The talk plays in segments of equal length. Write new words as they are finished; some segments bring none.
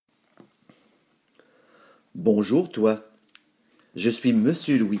Bonjour, toi. Je suis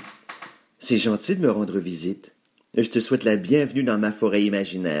Monsieur Louis. C'est gentil de me rendre visite. Je te souhaite la bienvenue dans ma forêt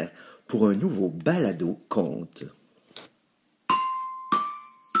imaginaire pour un nouveau balado conte.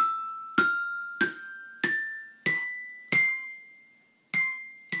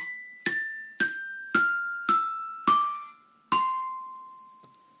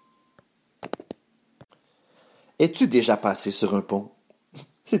 Es-tu déjà passé sur un pont?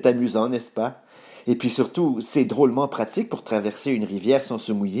 C'est amusant, n'est-ce pas? Et puis surtout, c'est drôlement pratique pour traverser une rivière sans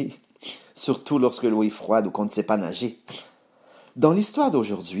se mouiller, surtout lorsque l'eau est froide ou qu'on ne sait pas nager. Dans l'histoire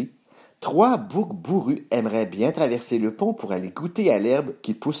d'aujourd'hui, trois boucs bourrus aimeraient bien traverser le pont pour aller goûter à l'herbe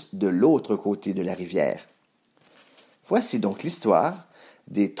qui pousse de l'autre côté de la rivière. Voici donc l'histoire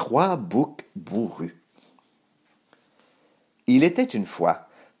des trois boucs bourrus. Il était une fois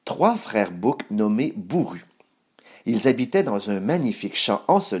trois frères boucs nommés Bourrus. Ils habitaient dans un magnifique champ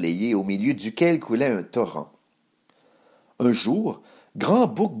ensoleillé au milieu duquel coulait un torrent. Un jour, Grand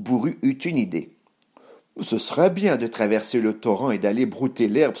Bouc Bourru eut une idée. Ce serait bien de traverser le torrent et d'aller brouter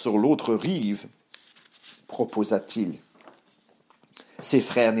l'herbe sur l'autre rive, proposa-t-il. Ses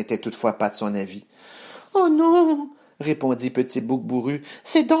frères n'étaient toutefois pas de son avis. Oh non, répondit Petit Bouc Bourru,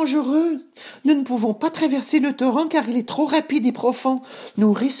 c'est dangereux. Nous ne pouvons pas traverser le torrent car il est trop rapide et profond.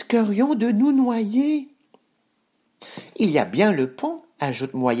 Nous risquerions de nous noyer. Il y a bien le pont,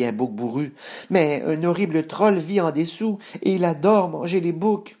 ajoute Moyen Bouc Bourru, mais un horrible troll vit en dessous et il adore manger les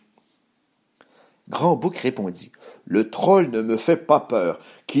boucs. Grand Bouc répondit. Le troll ne me fait pas peur,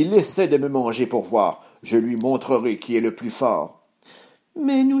 qu'il essaie de me manger pour voir. Je lui montrerai qui est le plus fort.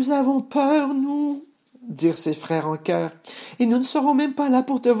 Mais nous avons peur, nous, dirent ses frères en chœur, et nous ne serons même pas là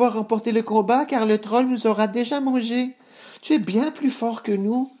pour te voir remporter le combat, car le troll nous aura déjà mangés. Tu es bien plus fort que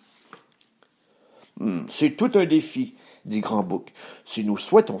nous. C'est tout un défi, dit Grand Bouc. Si nous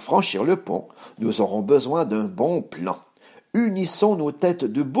souhaitons franchir le pont, nous aurons besoin d'un bon plan. Unissons nos têtes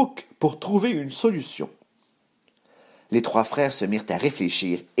de bouc pour trouver une solution. Les trois frères se mirent à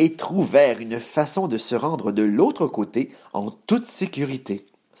réfléchir et trouvèrent une façon de se rendre de l'autre côté en toute sécurité,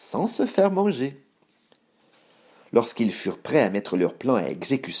 sans se faire manger. Lorsqu'ils furent prêts à mettre leur plan à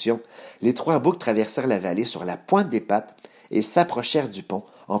exécution, les trois boucs traversèrent la vallée sur la pointe des pattes et s'approchèrent du pont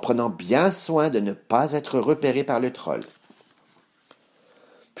en prenant bien soin de ne pas être repérés par le troll.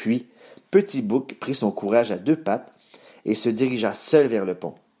 Puis, Petit Bouc prit son courage à deux pattes et se dirigea seul vers le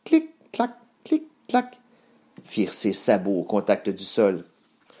pont. Clic, clac, firent ses sabots au contact du sol.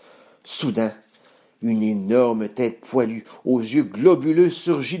 Soudain, une énorme tête poilue, aux yeux globuleux,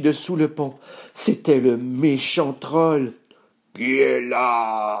 surgit dessous le pont. C'était le méchant troll. « Qui est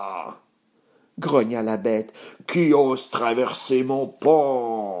là ?» grogna la bête. « Qui ose traverser mon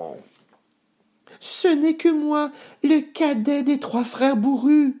pont ?» Ce n'est que moi, le cadet des trois frères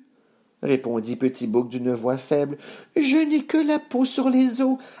bourrus, répondit Petit Bouc d'une voix faible. Je n'ai que la peau sur les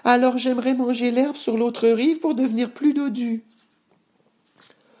os, alors j'aimerais manger l'herbe sur l'autre rive pour devenir plus dodu.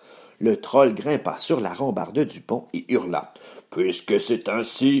 Le troll grimpa sur la rambarde du pont et hurla. « Puisque c'est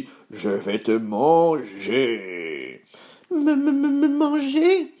ainsi, je vais te manger. » Me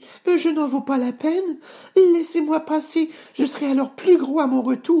manger? Je n'en vaux pas la peine. Laissez-moi passer, je serai alors plus gros à mon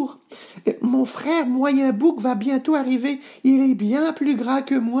retour. Mon frère Moyen Bouc va bientôt arriver, il est bien plus gras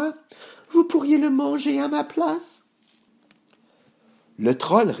que moi. Vous pourriez le manger à ma place? Le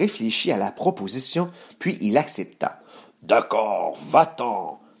troll réfléchit à la proposition, puis il accepta. « D'accord,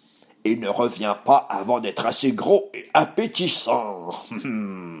 va-t'en, et ne reviens pas avant d'être assez gros et appétissant. »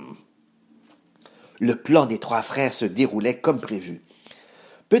 Le plan des trois frères se déroulait comme prévu.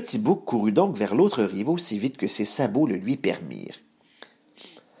 Petit Bouc courut donc vers l'autre rive aussi vite que ses sabots le lui permirent.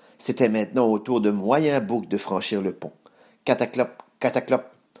 C'était maintenant au tour de Moyen Bouc de franchir le pont. Cataclop, cataclop.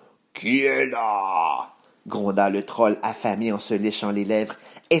 « Qui est là ?» gronda le troll affamé en se léchant les lèvres,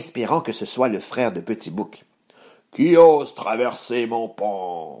 espérant que ce soit le frère de Petit Bouc. « Qui ose traverser mon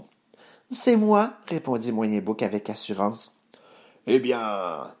pont ?» C'est moi, répondit Moyen Bouc avec assurance. Eh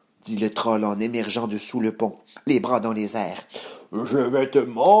bien, dit le troll en émergeant de sous le pont, les bras dans les airs, je vais te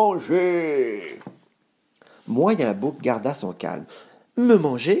manger. Moyen Bouc garda son calme. Me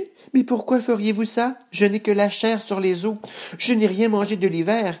manger? Mais pourquoi feriez-vous ça? Je n'ai que la chair sur les os. Je n'ai rien mangé de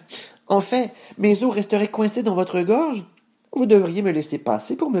l'hiver. En fait, mes os resteraient coincés dans votre gorge. Vous devriez me laisser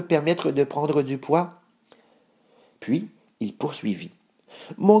passer pour me permettre de prendre du poids. Puis, il poursuivit.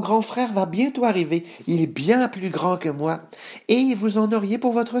 Mon grand frère va bientôt arriver. Il est bien plus grand que moi. Et vous en auriez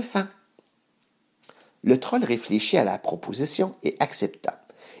pour votre faim. Le troll réfléchit à la proposition et accepta.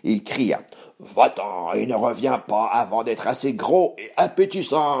 Il cria « Va-t'en et ne reviens pas avant d'être assez gros et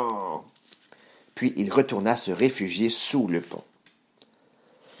appétissant !» Puis il retourna se réfugier sous le pont.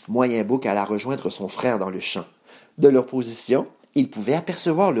 Moyen Bouc alla rejoindre son frère dans le champ. De leur position, ils pouvaient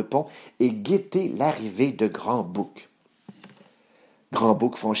apercevoir le pont et guetter l'arrivée de Grand Bouc. Grand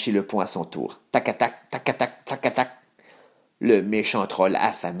Bouc franchit le pont à son tour. Tac-tac, tac-tac, tac-tac. Le méchant troll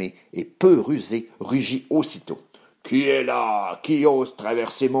affamé et peu rusé rugit aussitôt. « Qui est là? Qui ose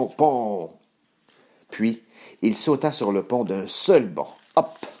traverser mon pont? » Puis, il sauta sur le pont d'un seul bond.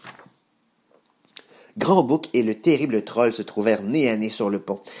 Hop! Grand Bouc et le terrible troll se trouvèrent nez à nez sur le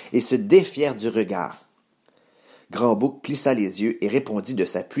pont et se défièrent du regard. Grand Bouc plissa les yeux et répondit de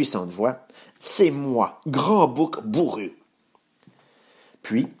sa puissante voix « C'est moi, Grand Bouc bourru !»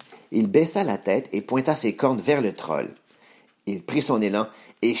 Puis, il baissa la tête et pointa ses cornes vers le troll. Il prit son élan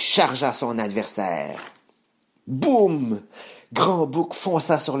et chargea son adversaire. Boum! Grand Bouc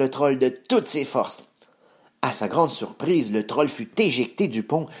fonça sur le troll de toutes ses forces. À sa grande surprise, le troll fut éjecté du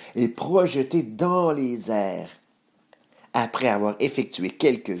pont et projeté dans les airs. Après avoir effectué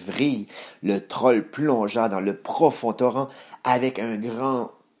quelques vrilles, le troll plongea dans le profond torrent avec un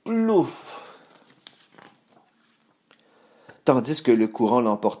grand plouf. Tandis que le courant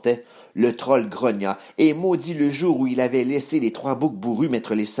l'emportait, le troll grogna et maudit le jour où il avait laissé les 3 boucs bourrus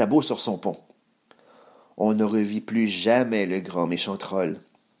mettre les sabots sur son pont. On ne revit plus jamais le grand méchant troll.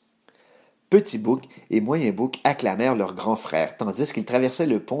 Petit Bouc et Moyen Bouc acclamèrent leur grand frère, tandis qu'ils traversaient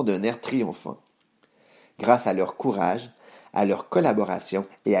le pont d'un air triomphant. Grâce à leur courage, à leur collaboration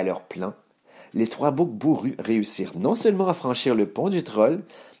et à leur plan, les 3 boucs bourrus réussirent non seulement à franchir le pont du troll,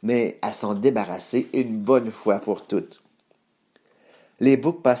 mais à s'en débarrasser une bonne fois pour toutes. Les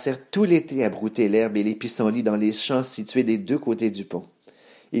boucs passèrent tout l'été à brouter l'herbe et les pissenlits dans les champs situés des 2 côtés du pont.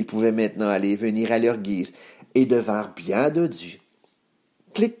 Ils pouvaient maintenant aller et venir à leur guise et devinrent bien dodus.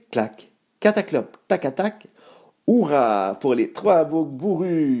 Clic-clac, cataclop, tac-tac, hurrah pour les 3 boucs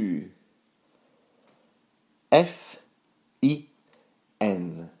bourrus! F-I-N.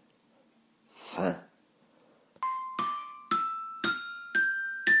 Fin.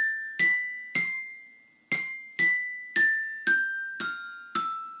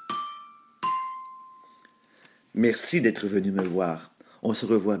 Merci d'être venu me voir. On se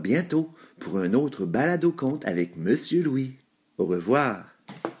revoit bientôt pour un autre balado-conte avec Monsieur Louis. Au revoir.